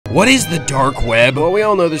What is the dark web? Well, we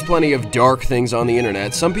all know there's plenty of dark things on the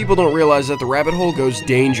internet. Some people don't realize that the rabbit hole goes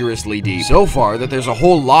dangerously deep. So far that there's a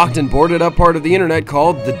whole locked and boarded up part of the internet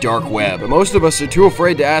called the dark web. But most of us are too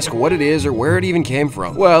afraid to ask what it is or where it even came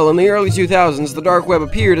from. Well, in the early 2000s, the dark web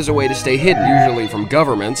appeared as a way to stay hidden, usually from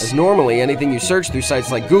governments, as normally anything you search through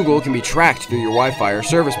sites like Google can be tracked through your Wi-Fi or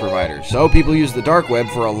service providers. So people use the dark web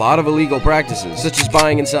for a lot of illegal practices, such as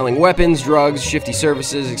buying and selling weapons, drugs, shifty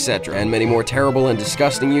services, etc., and many more terrible and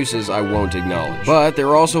disgusting uses I won't acknowledge. But there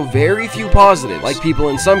are also very few positives, like people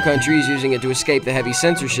in some countries using it to escape the heavy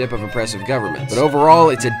censorship of oppressive governments. But overall,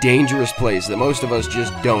 it's a dangerous place that most of us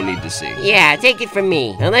just don't need to see. Yeah, take it from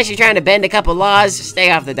me. Unless you're trying to bend a couple laws, stay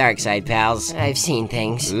off the dark side, pals. I've seen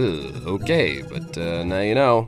things. Okay, but now you know.